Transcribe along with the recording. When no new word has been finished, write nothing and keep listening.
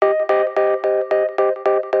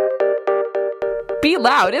Be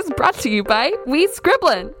Loud is brought to you by We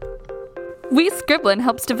Scriblin. We Scriblin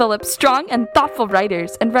helps develop strong and thoughtful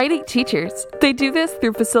writers and writing teachers. They do this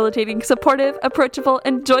through facilitating supportive, approachable,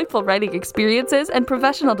 and joyful writing experiences and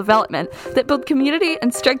professional development that build community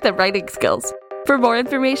and strengthen writing skills. For more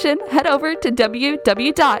information, head over to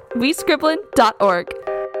www.wescriblin.org.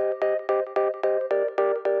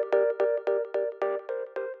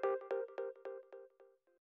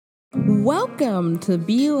 Welcome to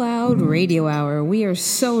Be Loud Radio Hour. We are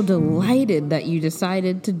so delighted that you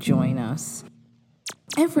decided to join us.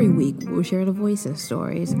 Every week, we'll share the voices,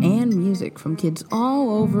 stories, and music from kids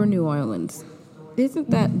all over New Orleans.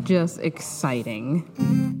 Isn't that just exciting?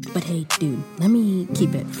 But hey, dude, let me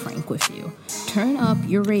keep it frank with you. Turn up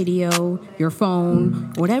your radio, your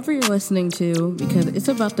phone, whatever you're listening to, because it's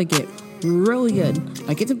about to get really good.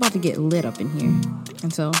 Like, it's about to get lit up in here.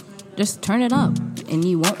 And so, just turn it up, and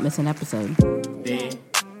you won't miss an episode. Be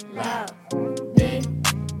loud, be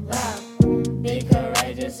loud, be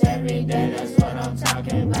courageous every day, that's what I'm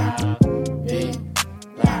talking about. Be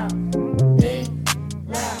loud, be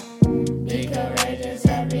loud, be courageous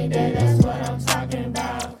every day, that's what I'm talking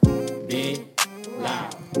about. Be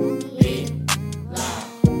loud,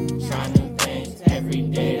 try new things every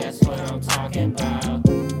day, that's what I'm talking about.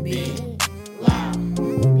 Be loud,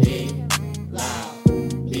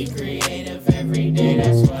 be creative every day,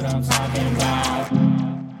 that's what I'm talking about.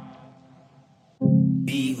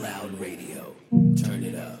 Be Loud Radio, turn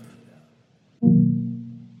it up.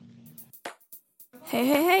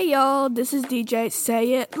 Hey, y'all, this is DJ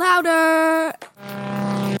Say It Louder!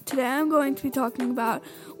 Today I'm going to be talking about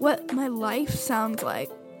what my life sounds like.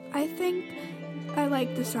 I think I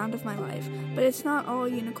like the sound of my life, but it's not all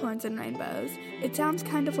unicorns and rainbows. It sounds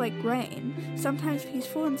kind of like rain, sometimes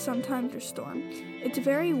peaceful and sometimes a storm. It's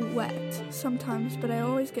very wet sometimes, but I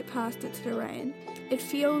always get past it to the rain. It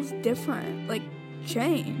feels different, like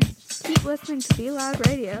change. Keep listening to Be Loud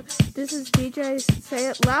Radio. This is DJ Say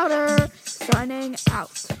It Louder, signing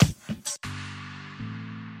out.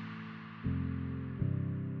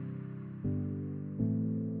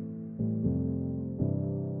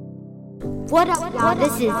 What up, y'all?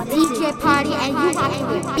 This is DJ Party, and you watching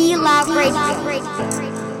with Be Loud Radio.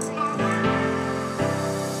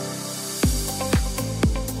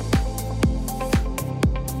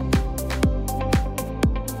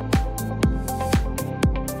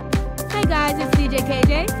 Hey guys, it's DJ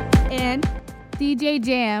KJ and DJ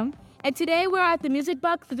Jam, and today we're at the Music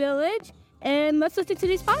Box Village, and let's listen to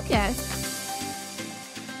these podcasts.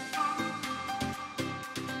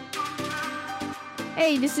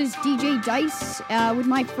 Hey, this is DJ Dice with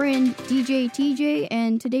my friend DJ TJ,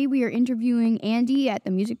 and today we are interviewing Andy at the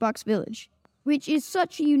Music Box Village, which is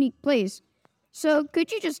such a unique place. So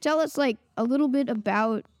could you just tell us, like, a little bit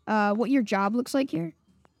about what your job looks like here?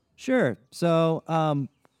 Sure. So,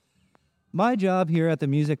 my job here at the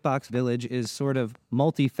Music Box Village is sort of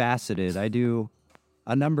multifaceted. I do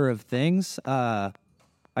a number of things. I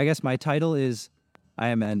guess my title is I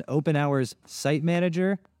am an open hours site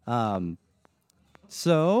manager.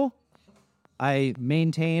 So I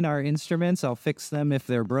maintain our instruments. I'll fix them if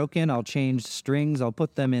they're broken. I'll change strings. I'll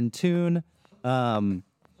put them in tune.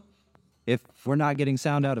 If we're not getting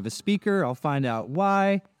sound out of a speaker, I'll find out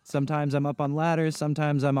why. Sometimes I'm up on ladders.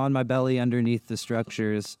 Sometimes I'm on my belly underneath the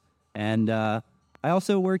structures. And I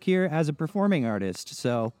also work here as a performing artist.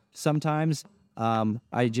 So sometimes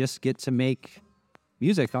I just get to make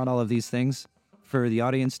music on all of these things for the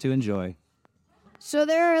audience to enjoy. So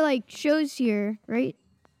there are, like, shows here, right?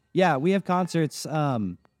 Yeah, we have concerts. We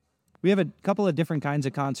have a couple of different kinds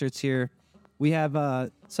of concerts here. We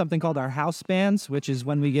have something called our house bands, which is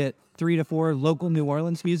when we get 3 to 4 local New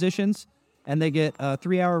Orleans musicians, and they get a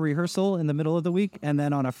 3-hour rehearsal in the middle of the week, and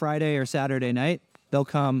then on a Friday or Saturday night, they'll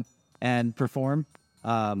come and perform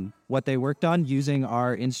what they worked on using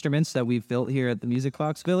our instruments that we've built here at the Music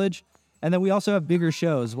Box Village. And then we also have bigger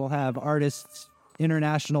shows. We'll have artists,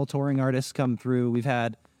 international touring artists come through. We've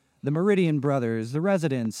had the Meridian Brothers, the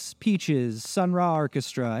Residents, Peaches, Sun Ra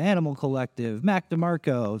Orchestra, Animal Collective, Mac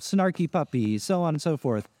DeMarco, Snarky Puppy, so on and so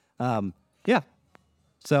forth. Yeah.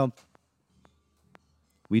 So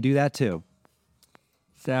we do that too.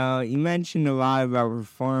 So you mentioned a lot about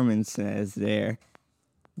performances there.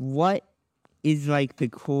 What is like the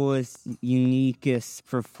coolest, uniquest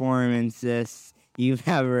performances you've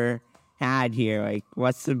ever had here? Like,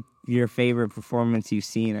 what's your favorite performance you've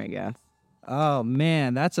seen, I guess? Oh,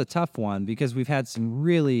 man, that's a tough one because we've had some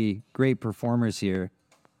really great performers here.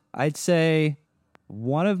 I'd say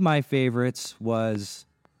one of my favorites was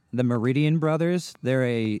the Meridian Brothers. They're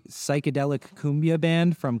a psychedelic cumbia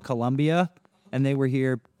band from Colombia, and they were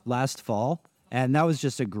here last fall, and that was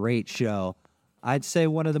just a great show. I'd say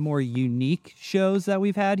one of the more unique shows that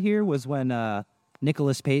we've had here was when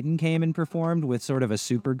Nicholas Payton came and performed with sort of a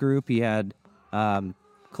super group. He had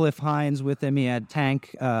Cliff Hines with him. He had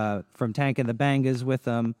Tank from Tank and the Bangas with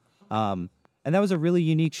him. And that was a really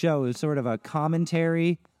unique show. It was sort of a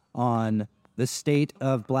commentary on the state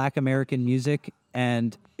of Black American music,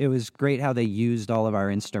 and it was great how they used all of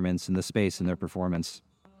our instruments in the space in their performance.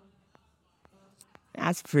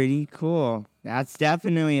 That's pretty cool. That's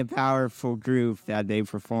definitely a powerful group that they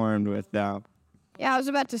performed with, though. Yeah, I was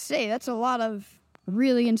about to say, that's a lot of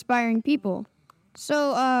really inspiring people.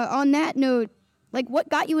 So, on that note, like, what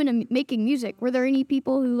got you into making music? Were there any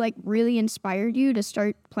people who, like, really inspired you to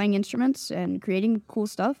start playing instruments and creating cool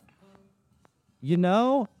stuff? You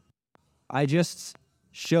know, I just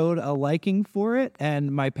showed a liking for it,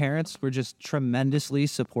 and my parents were just tremendously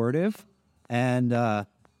supportive and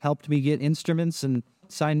helped me get instruments and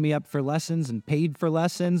signed me up for lessons and paid for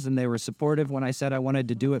lessons, and they were supportive when I said I wanted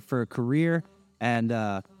to do it for a career. And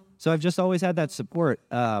so I've just always had that support.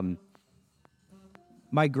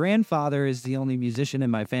 My grandfather is the only musician in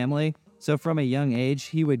my family, so from a young age,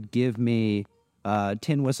 he would give me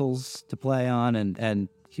tin whistles to play on, and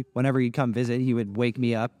whenever he'd come visit, he would wake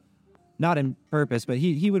me up. Not on purpose, but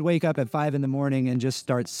he would wake up at 5 a.m. and just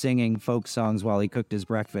start singing folk songs while he cooked his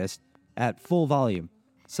breakfast at full volume.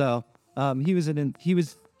 So he was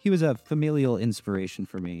a familial inspiration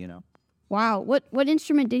for me, you know. Wow. What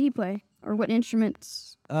instrument did he play? Or what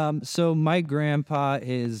instruments? So my grandpa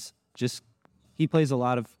he plays a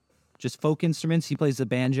lot of just folk instruments. He plays the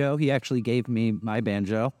banjo. He actually gave me my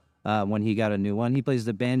banjo when he got a new one. He plays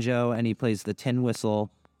the banjo, and he plays the tin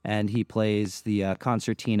whistle, and he plays the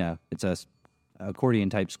concertina. It's a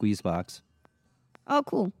accordion-type squeeze box. Oh,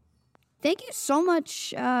 cool. Thank you so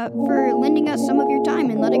much for lending us some of your time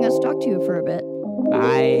and letting us talk to you for a bit.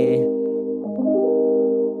 Bye.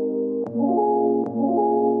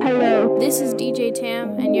 Hello, this is DJ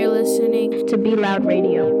Tam, and you're listening to Be Loud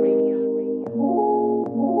Radio.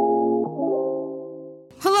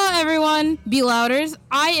 Hello, everyone. Be Louders.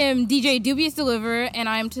 I am DJ Dubious Deliverer, and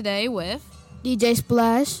I am today with DJ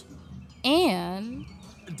Splash. and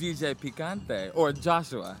DJ Picante, or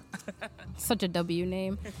Joshua. such a W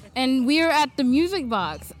name. And we are at the Music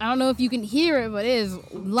Box. I don't know if you can hear it, but it is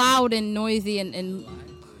loud and noisy and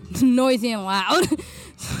noisy and loud.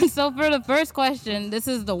 So for the first question, this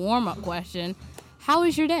is the warm-up question. How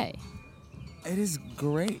is your day? It is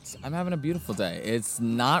great. I'm having a beautiful day. It's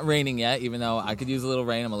not raining yet, even though I could use a little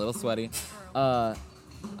rain. I'm a little sweaty.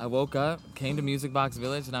 I woke up, came to Music Box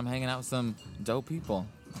Village, and I'm hanging out with some dope people,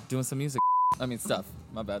 doing some music. Stuff.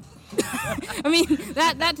 My bad. I mean,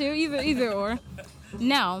 that too, either or.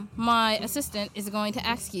 Now, my assistant is going to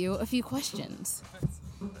ask you a few questions.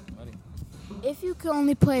 If you could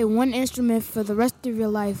only play one instrument for the rest of your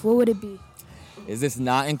life, what would it be? Is this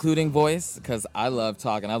not including voice? Because I love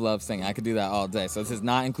talking. I love singing. I could do that all day. So this is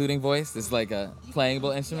not including voice? This is like a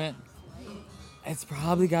playable instrument? It's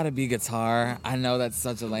probably got to be guitar. I know that's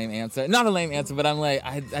such a lame answer. Not a lame answer, but I'm like,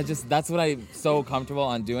 I just, that's what I'm so comfortable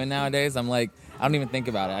on doing nowadays. I'm like, I don't even think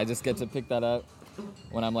about it. I just get to pick that up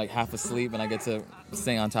when I'm like half asleep, and I get to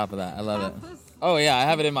sing on top of that. I love it. Oh yeah, I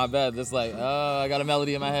have it in my bed. Just like, oh, I got a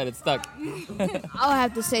melody in my head. It's stuck. I'll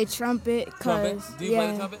have to say trumpet. Trumpet? Do you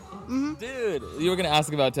play the trumpet? Mm-hmm. Dude, you were going to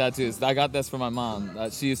ask about tattoos. I got this from my mom.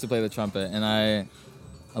 She used to play the trumpet, and I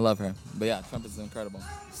love her. But yeah, trumpet's incredible.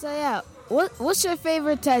 So yeah, what's your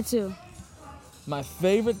favorite tattoo? My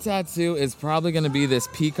favorite tattoo is probably going to be this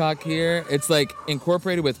peacock here. It's like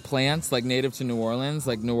incorporated with plants, like native to New Orleans,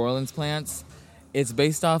 like New Orleans plants. It's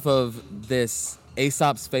based off of this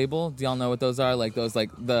Aesop's fable. Do y'all know what those are? Like those, like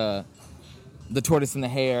the tortoise and the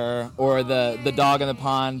hare, or the dog in the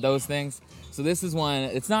pond, those things. So this is one,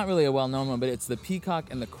 it's not really a well-known one, but it's the peacock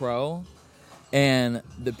and the crow. And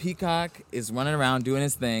the peacock is running around doing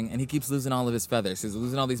his thing, and he keeps losing all of his feathers. He's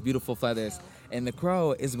losing all these beautiful feathers. And the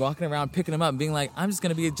crow is walking around picking them up and being like, I'm just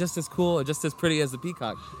going to be just as cool or just as pretty as the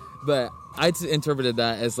peacock. But I interpreted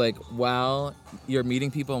that as like, while you're meeting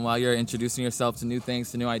people and while you're introducing yourself to new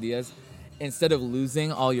things, to new ideas, instead of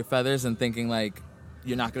losing all your feathers and thinking like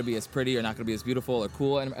you're not going to be as pretty or not going to be as beautiful or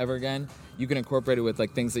cool ever again, you can incorporate it with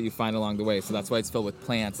like things that you find along the way. So that's why it's filled with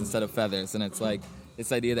plants instead of feathers. And it's like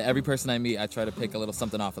this idea that every person I meet, I try to pick a little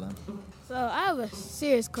something off of them. So I have a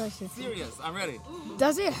serious question. Serious, I'm ready.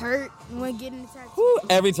 Does it hurt when getting the tattoo? Woo,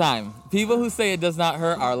 every time. People who say it does not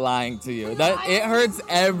hurt are lying to you. That it hurts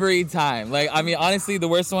every time. Like, I mean, honestly, the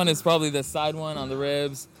worst one is probably the side one on the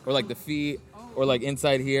ribs, or like the feet, or like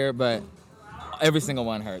inside here. But every single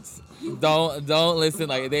one hurts. Don't listen.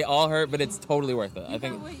 Like, they all hurt, but it's totally worth it. I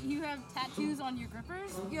think. Wait, you have tattoos on your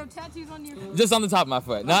grippers? You have tattoos on your... Just on the top of my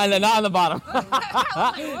foot, not on the bottom.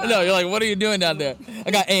 No, you're like, what are you doing down there?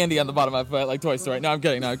 I got Andy on the bottom of my foot, like Toy Story. No, I'm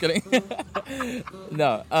kidding.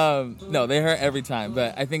 No, they hurt every time,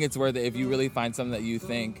 but I think it's worth it if you really find something that you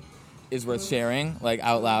think is worth sharing, like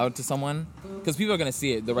out loud to someone, because people are gonna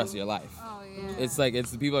see it the rest of your life. Oh yeah. It's like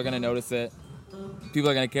people are gonna notice it. People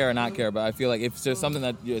are gonna care or not care, but I feel like if there's something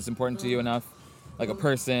that is important to you enough, like a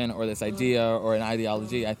person or this idea or an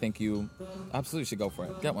ideology, I think you absolutely should go for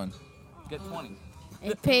it. Get one. Get 20.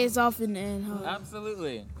 It pays off in the end, huh?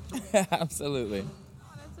 Absolutely. Absolutely.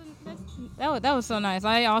 That was so nice.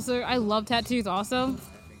 I love tattoos also.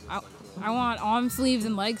 I want arm sleeves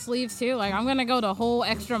and leg sleeves too. Like, I'm gonna go the whole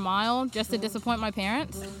extra mile just to disappoint my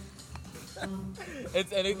parents.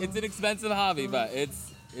 It's an expensive hobby, but I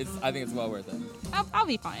think it's well worth it. I'll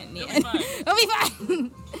be fine. Yeah. I'll be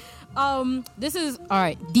fine. This is all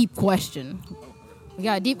right. Deep question. We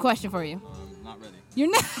got a deep question for you. Not ready.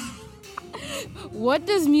 You're not. What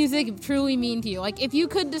does music truly mean to you? Like, if you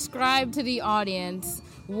could describe to the audience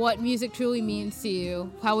what music truly means to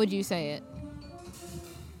you, how would you say it?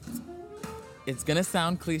 It's gonna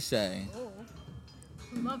sound cliche.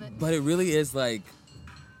 Love it. But it really is like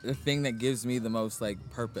the thing that gives me the most like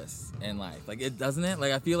purpose in life. Like, it doesn't it?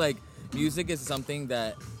 Like, I feel like music is something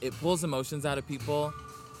that it pulls emotions out of people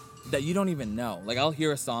that you don't even know. Like, I'll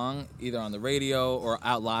hear a song either on the radio or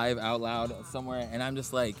out loud somewhere, and I'm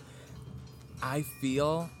just like, I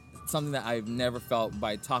feel something that I've never felt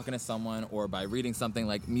by talking to someone or by reading something.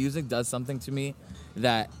 Like, music does something to me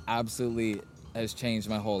that absolutely has changed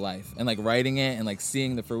my whole life. And like writing it and like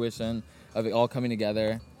seeing the fruition of it all coming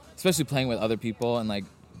together, especially playing with other people and like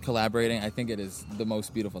collaborating, I think it is the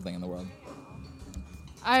most beautiful thing in the world.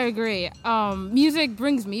 I agree. Music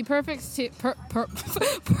brings me purpose.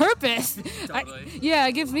 Purpose. Totally.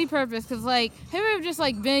 It gives me purpose because, like, have you ever just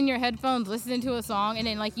like been in your headphones listening to a song and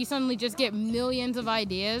then like you suddenly just get millions of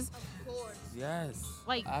ideas? Yes.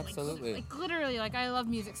 Like, absolutely. Like literally, like, I love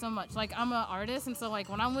music so much. Like, I'm an artist, and so like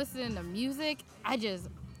when I'm listening to music, I just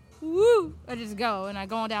go and I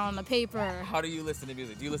go down on the paper. How do you listen to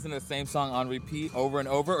music? Do you listen to the same song on repeat over and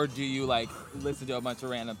over, or do you like listen to a bunch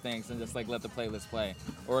of random things and just like let the playlist play?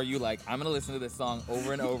 Or are you like, I'm gonna listen to this song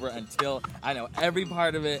over and over until I know every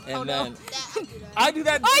part of it, and then I do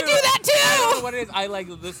that too. I do that too. I don't know what it is. I like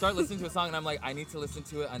start listening to a song and I'm like, I need to listen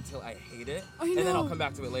to it until I hate it, and then I'll come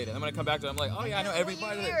back to it later. And when I come back to it, I'm like, oh yeah, I know every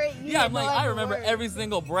part of it. Yeah, I'm like, I remember every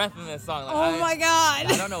single breath in this song. Like, oh my god.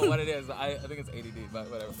 I don't know what it is. I think it's ADD, but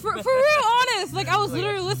whatever. For real, honest. Like, I was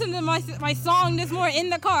literally listening to my song this morning in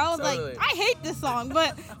the car. I was like, I hate this song,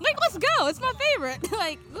 but like, let's go. It's my favorite.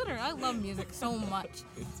 Like, literally, I love music so much.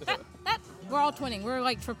 We're all twinning. We're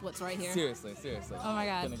like triplets right here. Seriously. Oh my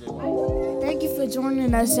god. Thank you for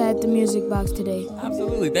joining us at the Music Box today.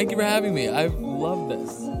 Absolutely. Thank you for having me. I love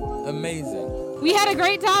this. Amazing. We had a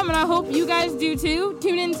great time, and I hope you guys do too.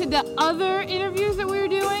 Tune into the other interviews that we were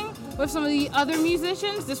doing with some of the other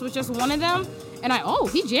musicians. This was just one of them. And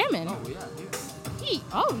he jamming. Oh,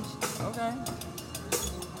 yeah. Okay.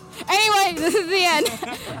 Anyway, this is the end.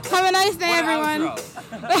 Have a nice day, everyone.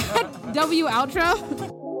 Outro? W outro.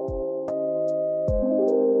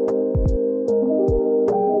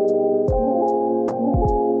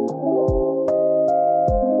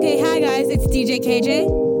 Hey, hi guys, it's DJ KJ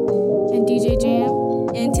And DJ Jam.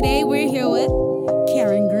 and today we're here with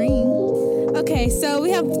Karen Green. Okay, so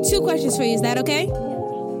we have 2 questions for you, is that okay?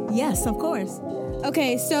 Yes, of course.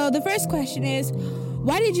 Okay, so the first question is,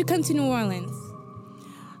 why did you come to New Orleans?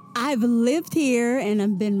 I've lived here and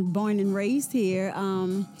I've been born and raised here.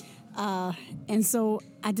 And so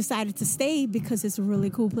I decided to stay because it's a really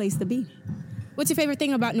cool place to be. What's your favorite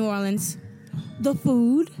thing about New Orleans? The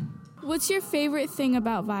food. What's your favorite thing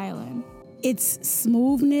about violin? Its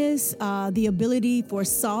smoothness, the ability for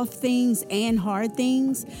soft things and hard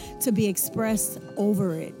things to be expressed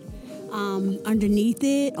over it. Underneath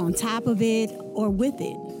it, on top of it, or with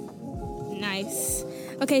it. Nice.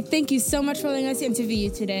 Okay, thank you so much for letting us interview you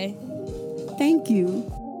today. Thank you.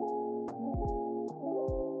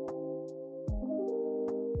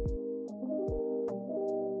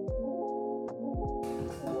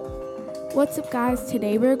 What's up, guys?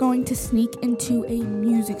 Today we're going to sneak into a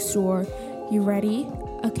music store. You ready?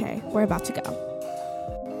 Okay, we're about to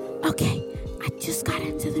go. Okay, I just got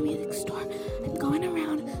into the music store. I'm going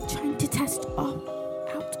around trying to test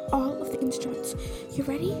out all of the instruments. You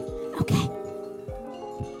ready? Okay.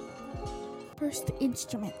 First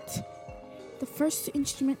instrument. The first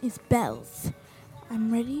instrument is bells.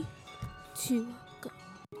 I'm ready to go.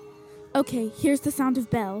 Okay, here's the sound of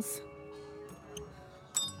bells.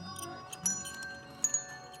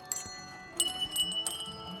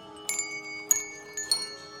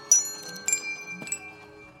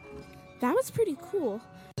 That was pretty cool.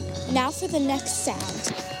 Now for the next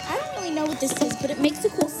sound. I don't really know what this is, but it makes a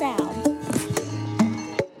cool sound.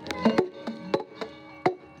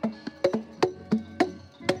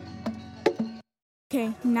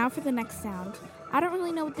 Okay, now for the next sound. I don't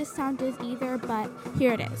really know what this sound is either, but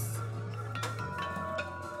here it is.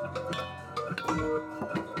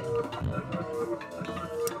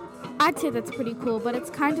 I'd say that's pretty cool, but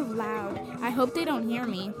it's kind of loud. I hope they don't hear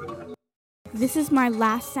me. This is my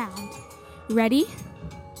last sound. Ready?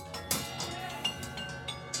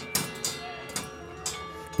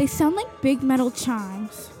 They sound like big metal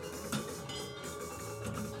chimes.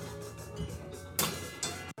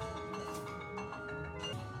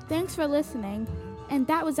 Thanks for listening. And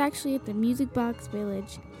that was actually at the Music Box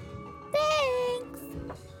Village. Thanks!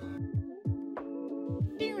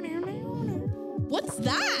 What's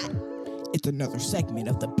that? It's another segment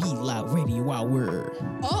of the Be Loud Radio Hour.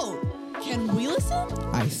 Oh, can we listen?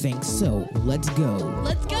 I think so. Let's go.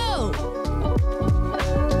 Let's go!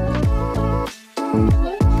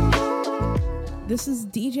 This is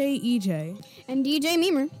DJ EJ. And DJ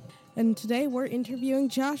Memer. And today we're interviewing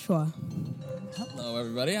Joshua. Hello,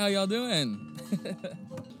 everybody. How y'all doing?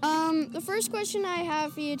 The first question I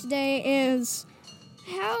have for you today is,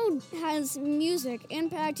 how has music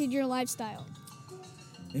impacted your lifestyle?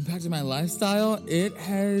 Impacted my lifestyle? It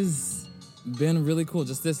has been really cool.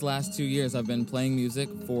 Just this last 2 years, I've been playing music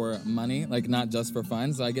for money, like not just for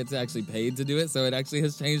fun. So I get to actually paid to do it. So it actually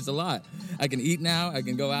has changed a lot. I can eat now. I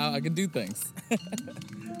can go out. I can do things.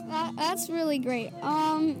 That's really great.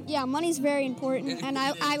 Yeah, money's very important, and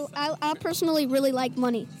I personally really like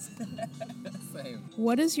money. Same.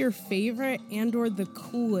 What is your favorite and/or the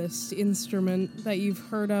coolest instrument that you've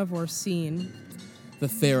heard of or seen? The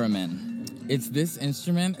theremin. It's this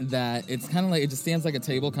instrument that it's kind of like, it just stands like a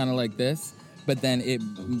table, kind of like this, but then it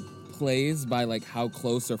plays by like how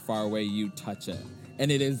close or far away you touch it.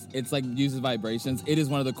 And it's like uses vibrations. It is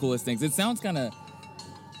one of the coolest things. It sounds kind of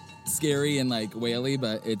scary and like waily,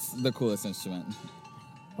 but it's the coolest instrument.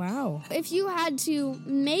 Wow. If you had to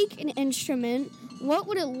make an instrument, what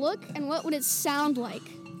would it look and what would it sound like?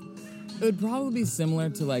 It would probably be similar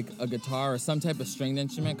to like a guitar or some type of stringed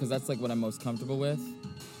instrument, because that's like what I'm most comfortable with.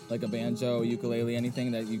 Like a banjo, ukulele,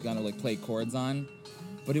 anything that you kind of like play chords on.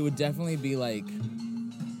 But it would definitely be like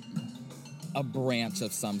a branch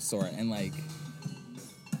of some sort and like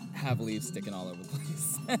have leaves sticking all over the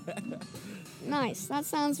place. Nice. That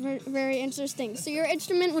sounds very interesting. So your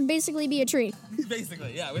instrument would basically be a tree.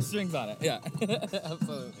 Basically, yeah, with strings on it. Yeah,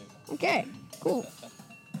 absolutely. Okay, cool.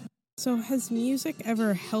 So has music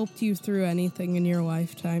ever helped you through anything in your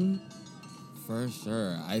lifetime? For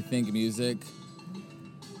sure. I think music,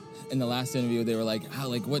 in the last interview, they were like,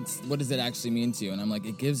 what does it actually mean to you? And I'm like,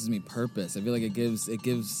 it gives me purpose. I feel like it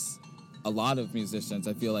gives a lot of musicians,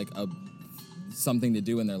 I feel like, something to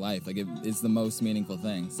do in their life. Like it's the most meaningful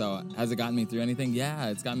thing. So has it gotten me through anything? Yeah,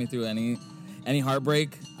 it's got me through any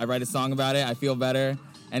heartbreak. I write a song about it. I feel better.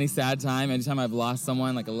 Any sad time, anytime I've lost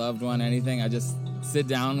someone, like a loved one, anything, I just sit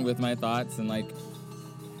down with my thoughts and like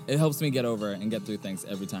it helps me get over and get through things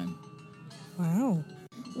every time. Wow.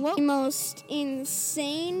 What most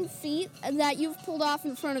insane feat that you've pulled off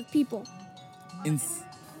in front of people?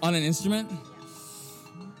 On an instrument?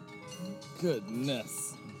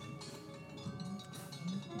 Goodness.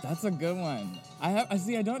 That's a good one. I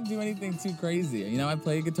don't do anything too crazy. You know, I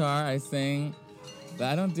play guitar, I sing, but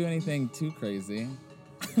I don't do anything too crazy.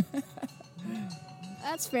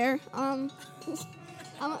 That's fair. I'm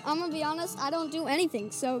gonna be honest, I don't do anything,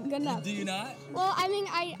 so good enough. Do you not? Well, I mean,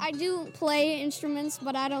 I do play instruments,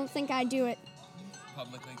 but I don't think I do it.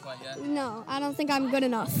 Publicly quite yet? No, I don't think I'm good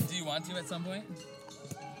enough. Do you want to at some point?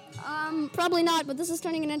 Probably not, but this is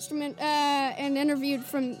turning an interview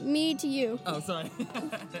from me to you. Oh, sorry.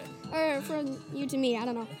 Or from you to me, I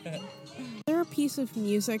don't know. Is there a piece of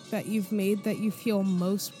music that you've made that you feel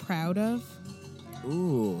most proud of?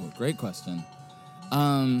 Ooh, great question.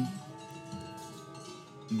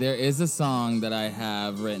 There is a song that I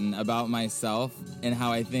have written about myself and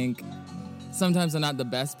how I think sometimes I'm not the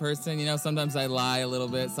best person. You know, sometimes I lie a little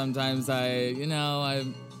bit. Sometimes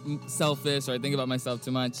I'm selfish or I think about myself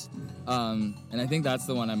too much. And I think that's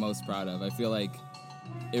the one I'm most proud of. I feel like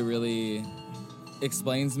it really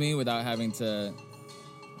explains me without having to,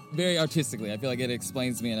 very artistically, I feel like it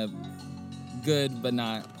explains me in a good but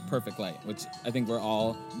not perfect light, which I think we're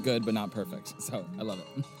all good but not perfect. So I love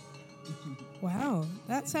it. Wow,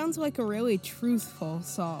 that sounds like a really truthful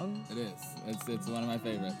song. It is. It's one of my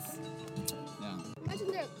favorites. Yeah.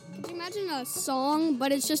 Could you imagine a song,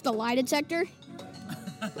 but it's just a lie detector?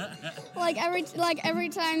 Like every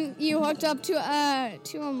time you hooked up to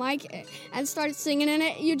a mic and started singing in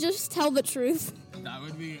it, you just tell the truth. That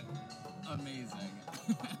would be amazing.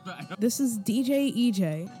 This is DJ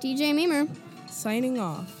EJ. DJ Memer. Signing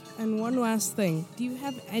off. And one last thing. Do you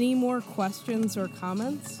have any more questions or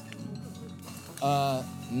comments?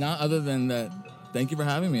 Not other than that. Thank you for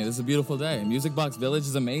having me. This is a beautiful day. Music Box Village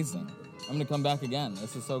is amazing. I'm gonna come back again.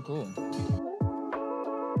 This is so cool.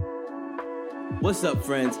 What's up,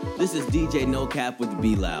 friends? This is DJ No Cap with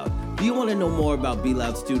Be Loud. Do you want to know more about Be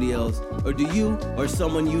Loud Studios? Or do you or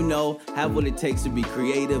someone you know have what it takes to be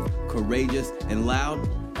creative, courageous, and loud?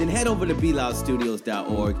 Then head over to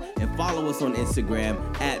BeLoudStudios.org and follow us on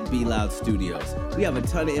Instagram at Be Loud Studios. We have a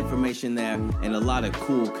ton of information there and a lot of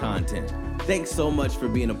cool content. Thanks so much for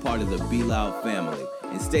being a part of the Be Loud family.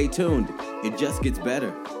 And stay tuned, it just gets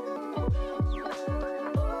better.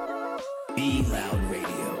 Be Loud Radio.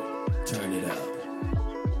 Turn it up.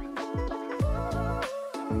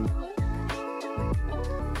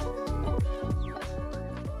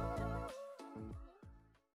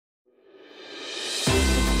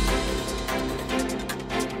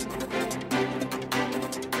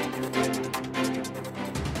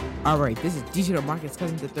 Alright, this is DJ DeMarcus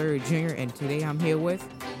Cousins III Jr. and today I'm here with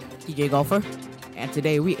DJ Golfer. And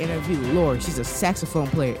today we interview Lori. She's a saxophone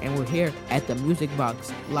player and we're here at the Music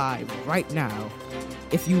Box live right now.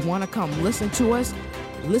 If you want to come listen to us,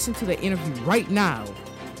 listen to the interview right now.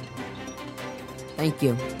 Thank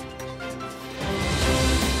you.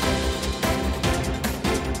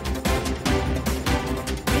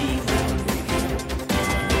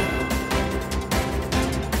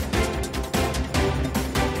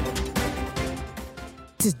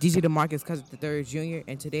 This is DJ DeMarcus Cousins III Jr.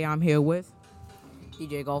 and today I'm here with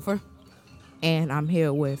DJ Golfer. And I'm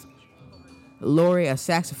here with Lori, a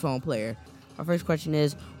saxophone player. My first question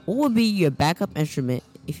is, what would be your backup instrument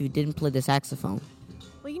if you didn't play the saxophone?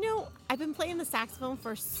 Well, I've been playing the saxophone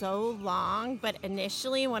for so long, but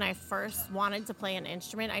initially when I first wanted to play an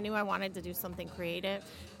instrument, I knew I wanted to do something creative.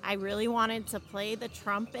 I really wanted to play the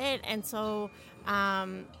trumpet, and so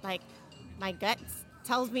my gut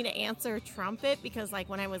tells me to answer trumpet because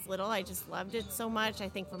when I was little I just loved it so much. I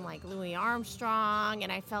think from Louis Armstrong,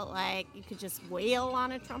 and I felt like you could just wail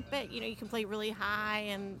on a trumpet. You can play really high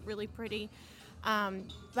and really pretty.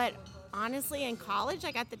 But honestly, in college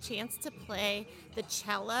I got the chance to play the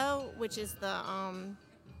cello, which is the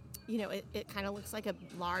it kind of looks like a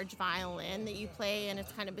large violin that you play, and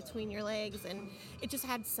it's kind of between your legs, and it just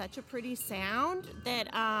had such a pretty sound that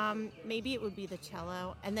maybe it would be the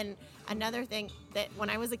cello. And then another thing, that when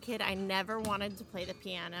I was a kid I never wanted to play the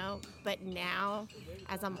piano, but now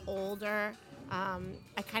as I'm older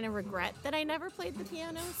I kind of regret that I never played the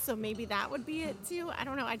piano, so maybe that would be it too. I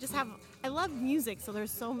don't know. I love music, so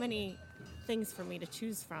there's so many things for me to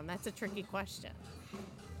choose from. That's a tricky question.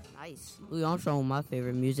 Nice. Louis Armstrong was my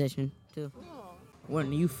favorite musician, too.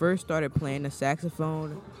 When you first started playing the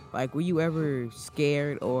saxophone, were you ever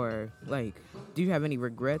scared or, do you have any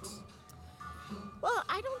regrets? Well,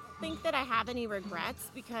 I don't think that I have any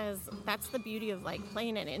regrets, because that's the beauty of,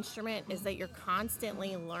 playing an instrument, is that you're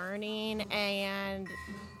constantly learning. And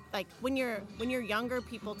when you're younger,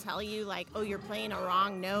 people tell you oh, you're playing a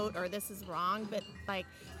wrong note or this is wrong, but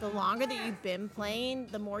the longer that you've been playing,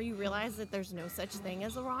 the more you realize that there's no such thing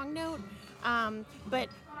as a wrong note. But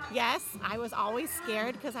yes, I was always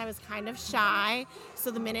scared because I was kind of shy, so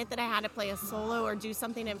the minute that I had to play a solo or do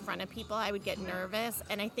something in front of people, I would get nervous.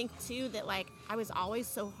 And I think too that I was always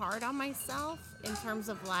so hard on myself in terms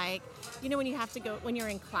of when you have to go, when you're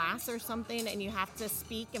in class or something and you have to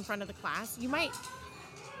speak in front of the class, you might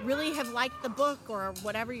really have liked the book or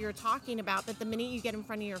whatever you're talking about, but the minute you get in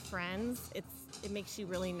front of your friends, it makes you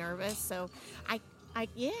really nervous. So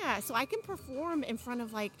so I can perform in front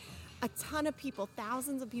of a ton of people,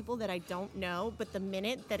 thousands of people that I don't know, but the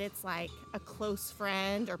minute that it's a close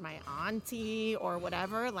friend or my auntie or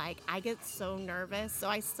whatever, I get so nervous. So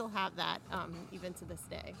I still have that even to this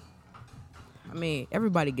day. I mean,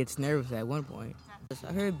 everybody gets nervous at one point.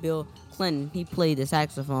 I heard Bill Clinton, he played the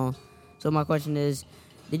saxophone. So my question is,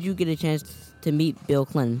 did you get a chance to meet Bill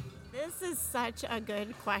Clinton? This is such a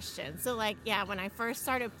good question. So when I first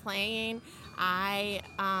started playing, I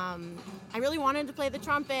really wanted to play the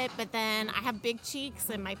trumpet, but then I have big cheeks,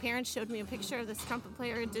 and my parents showed me a picture of this trumpet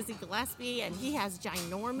player, Dizzy Gillespie, and he has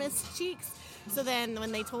ginormous cheeks. So then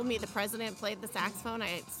when they told me the president played the saxophone,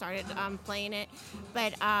 I started playing it.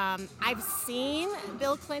 But I've seen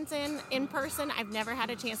Bill Clinton in person. I've never had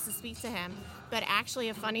a chance to speak to him. But actually,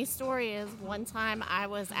 a funny story is one time I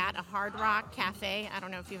was at a Hard Rock Cafe. I don't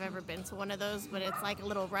know if you've ever been to one of those, but it's a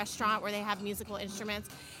little restaurant where they have musical instruments.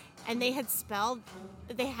 and they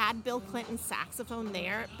had Bill Clinton's saxophone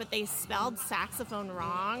there, but they spelled saxophone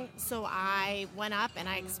wrong. So I went up and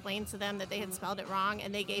I explained to them that they had spelled it wrong,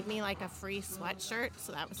 and they gave me like a free sweatshirt.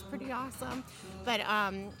 So that was pretty awesome. But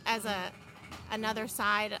as another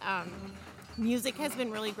side, music has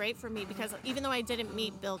been really great for me, because even though I didn't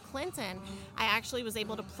meet Bill Clinton, I actually was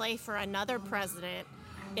able to play for another president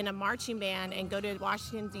in a marching band and go to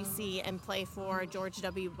Washington, D.C. and play for George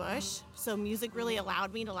W. Bush. So music really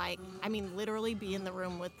allowed me to literally be in the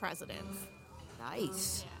room with presidents.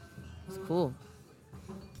 Nice. That's cool.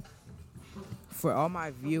 For all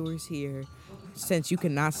my viewers here, since you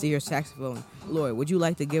cannot see your saxophone, Lori, would you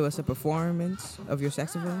like to give us a performance of your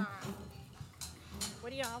saxophone?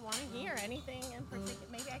 What do y'all want to hear? Anything in particular?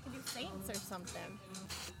 Maybe I could do Saints or something.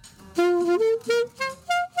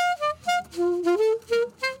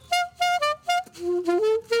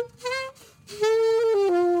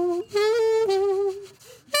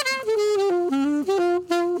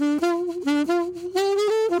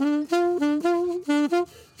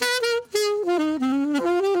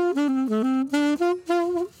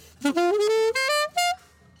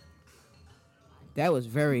 That was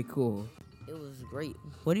very cool. It was great.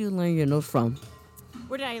 Where do you learn your notes from?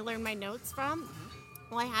 Where did I learn my notes from?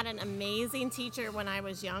 Well, I had an amazing teacher when I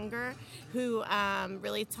was younger who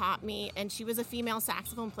really taught me, and she was a female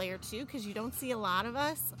saxophone player too, because you don't see a lot of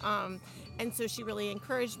us. And so she really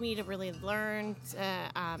encouraged me to really learn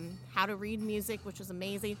how to read music, which was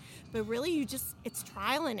amazing. But really, it's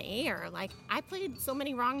trial and error. Like, I played so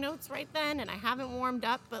many wrong notes right then, and I haven't warmed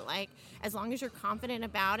up, but as long as you're confident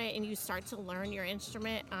about it and you start to learn your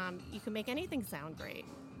instrument, you can make anything sound great.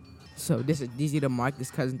 So this is DJ the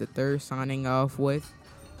Marcus Cousin III signing off with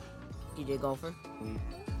DJ Golfer,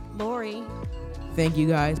 Lori. Thank you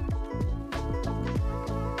guys.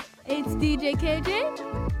 It's DJ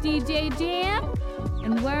KJ, DJ Jam,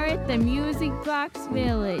 and we're at the Music Box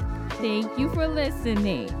Village. Thank you for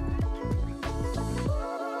listening.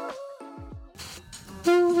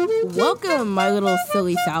 Welcome, my little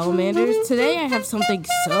silly salamanders. Today I have something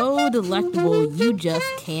so delectable you just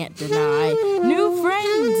can't deny. New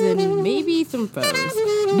friends and maybe some foes.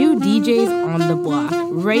 New DJs on the block,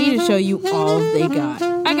 ready to show you all they got.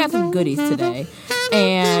 I got some goodies today,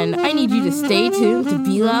 and I need you to stay tuned to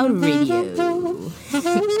Be Loud Radio.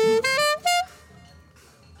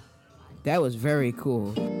 That was very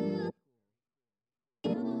cool.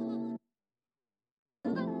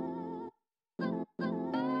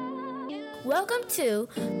 Welcome to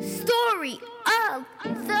Story of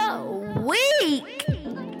the Week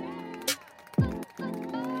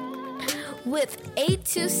with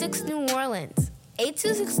 826 New Orleans.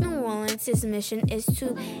 826 New Orleans' mission is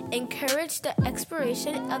to encourage the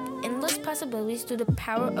exploration of endless possibilities through the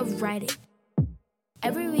power of writing.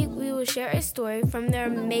 Every week we will share a story from their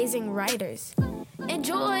amazing writers.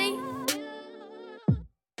 Enjoy!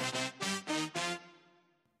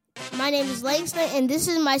 My name is Langston, and this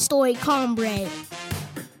is my story, Cornbread.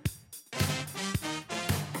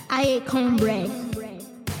 I ate cornbread.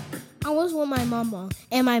 I was with my mama,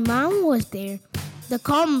 and my mom was there. The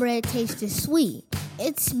cornbread tasted sweet.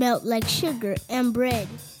 It smelled like sugar and bread.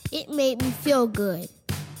 It made me feel good.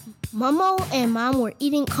 Mama and Mom were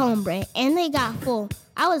eating cornbread, and they got full.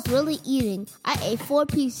 I was really eating. I ate 4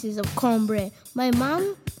 pieces of cornbread. My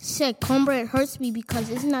mom said cornbread hurts me because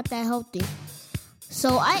it's not that healthy.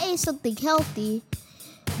 So I ate something healthy.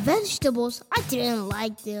 Vegetables, I didn't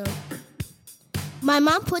like them. My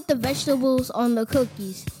mom put the vegetables on the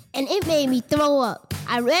cookies, and it made me throw up.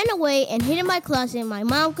 I ran away and hid in my closet. My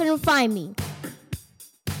mom couldn't find me.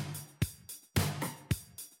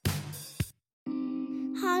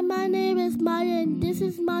 Hi, my name is Maya, and this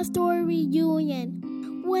is my story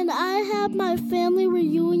reunion. When I had my family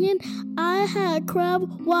reunion, I had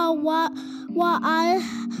crab while I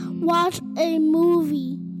watched a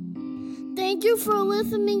movie. Thank you for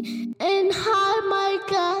listening, and hi,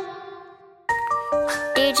 Micah.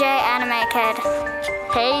 DJ Anime Kid.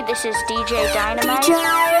 Hey, this is DJ Dynamite. DJ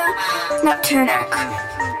Nocturnic.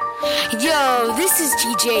 Yo, this is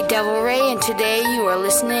DJ Devil Ray, and today you are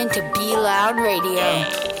listening to Be Loud Radio.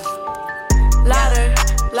 Louder,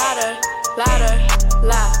 louder, louder,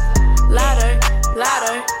 loud. Louder,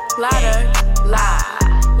 louder, louder, loud.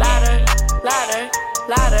 Louder, louder,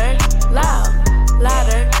 louder, loud.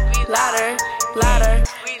 Louder, louder, louder,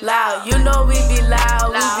 loud. You know we be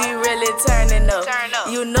loud, we be really turning up.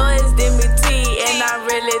 You know it's Demi T, and I'm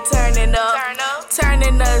really turning up.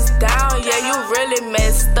 Turning us down, yeah, you really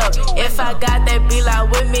messed up. If I got that Be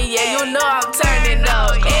Loud with me, yeah, you know I'm turning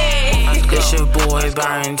up. Hey. It's your boy boy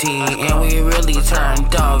Byron T, and we really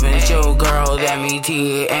turned up. It's your girl Demi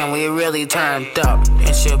T, and we really turned up.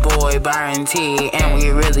 It's your boy Byron T, and we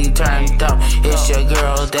really turned up. It's your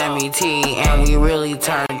girl Demi T, and we really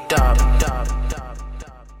turned up.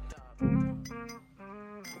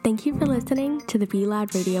 Thank you for listening to the Be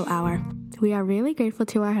Loud Radio Hour. We are really grateful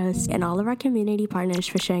to our hosts and all of our community partners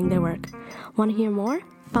for sharing their work. Want to hear more?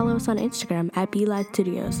 Follow us on Instagram at Be Loud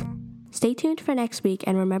Studios. Stay tuned for next week,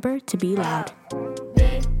 and remember to be loud.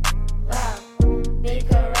 Be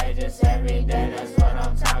courageous every day, that's what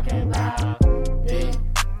I'm talking about.